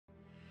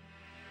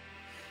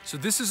So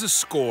this is a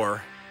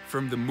score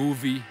from the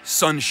movie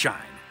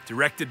Sunshine,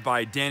 directed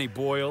by Danny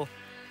Boyle,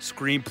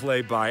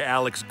 screenplay by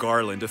Alex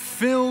Garland, a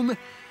film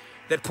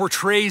that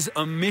portrays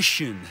a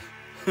mission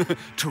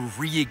to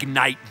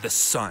reignite the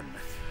sun.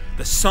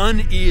 The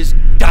sun is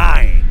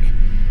dying,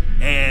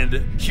 and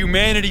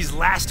humanity's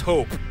last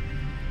hope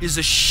is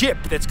a ship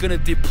that's gonna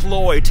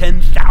deploy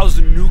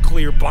 10,000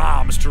 nuclear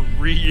bombs to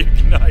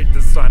reignite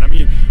the sun. I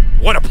mean,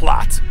 what a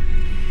plot.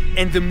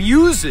 And the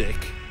music,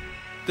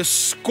 the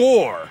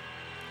score,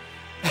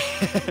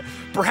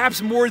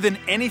 perhaps more than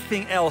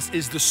anything else,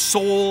 is the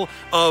soul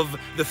of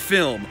the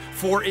film,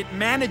 for it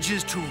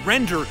manages to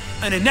render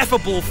an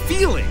ineffable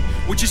feeling,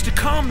 which is to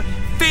come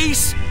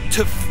face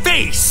to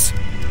face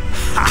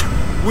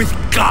with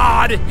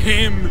God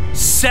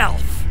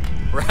Himself,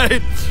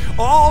 right?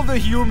 All the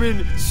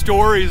human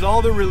stories,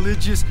 all the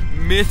religious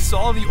myths,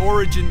 all the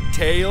origin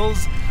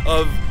tales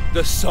of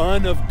the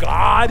Son of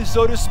God,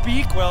 so to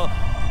speak, well,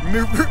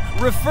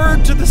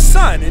 referred to the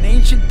sun. In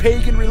ancient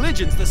pagan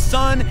religions, the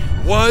sun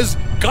was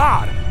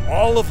God.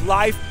 All of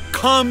life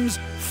comes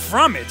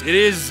from it. It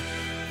is,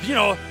 you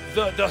know,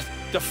 the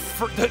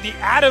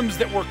atoms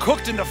that were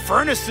cooked in the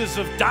furnaces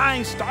of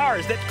dying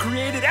stars that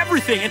created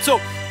everything. And so,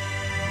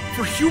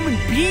 for human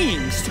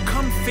beings to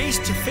come face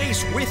to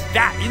face with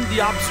that in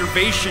the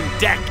observation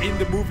deck in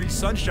the movie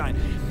Sunshine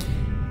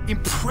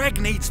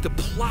impregnates the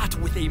plot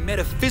with a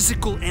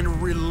metaphysical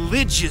and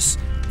religious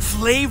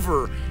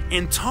flavor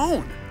and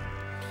tone.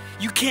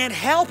 You can't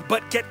help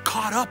but get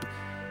caught up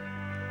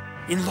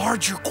in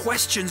larger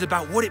questions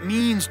about what it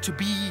means to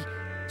be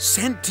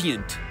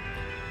sentient,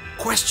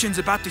 questions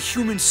about the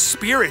human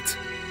spirit,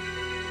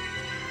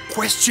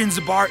 questions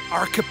about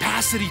our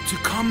capacity to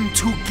come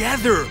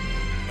together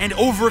and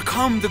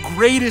overcome the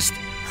greatest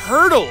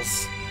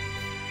hurdles.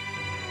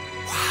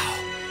 Wow.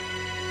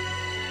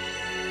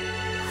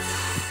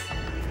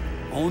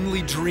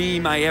 Only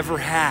dream I ever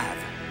have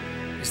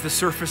is the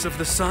surface of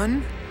the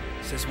sun,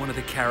 says one of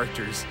the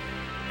characters,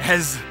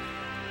 as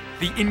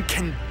the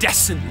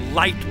incandescent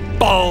light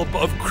bulb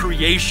of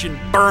creation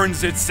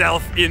burns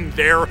itself in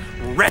their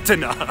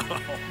retina. Oh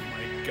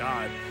my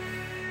God.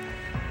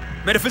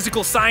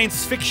 Metaphysical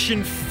science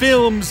fiction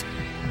films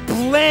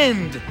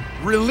blend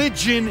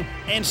religion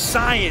and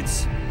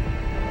science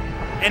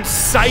and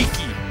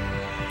psyche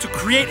to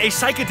create a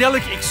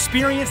psychedelic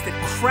experience that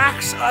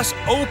cracks us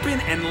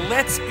open and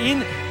lets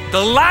in the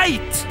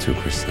light.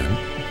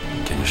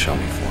 2%. Can you show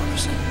me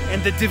 4%?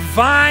 And the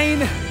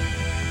divine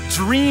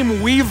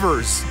dream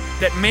weavers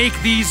that make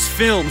these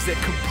films, that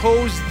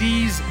compose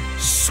these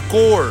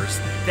scores,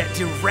 that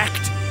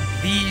direct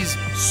these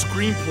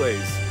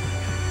screenplays.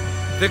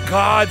 The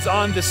gods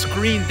on the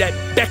screen that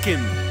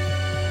beckon,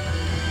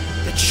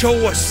 that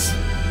show us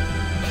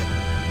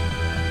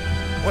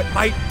what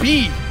might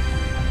be.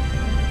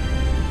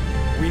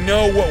 We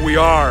know what we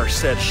are,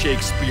 said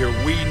Shakespeare.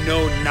 We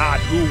know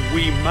not who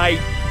we might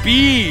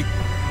be.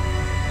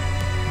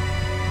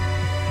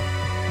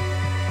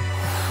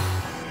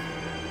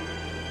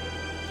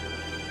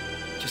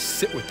 Just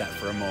sit with that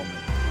for a moment.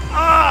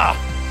 Ah!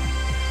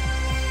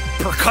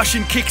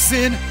 Percussion kicks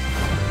in,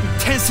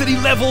 intensity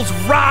levels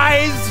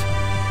rise,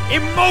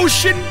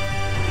 emotion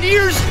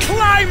nears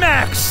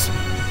climax.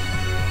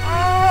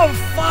 Oh,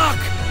 fuck.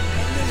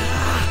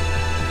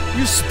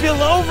 You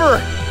spill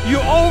over. You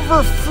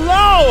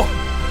overflow.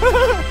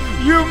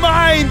 You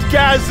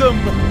mindgasm.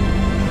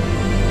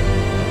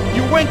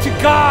 You went to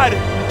God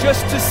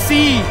just to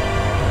see,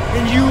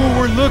 and you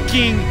were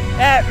looking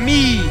at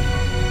me.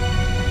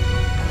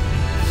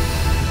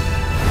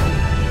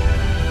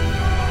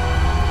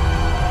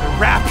 The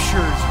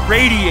raptures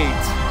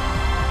radiate.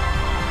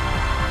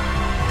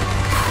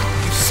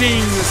 You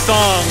sing the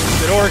songs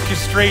that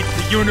orchestrate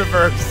the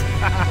universe.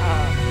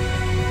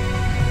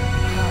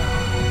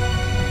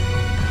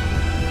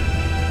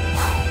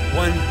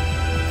 One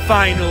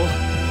final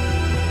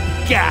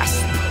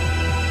gasp.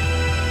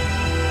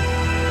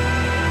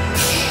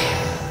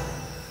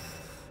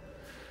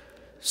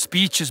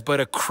 Speech is but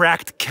a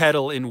cracked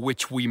kettle in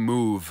which we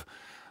move,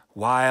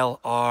 while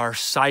our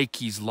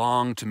psyches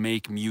long to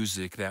make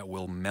music that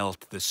will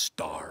melt the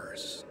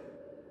stars.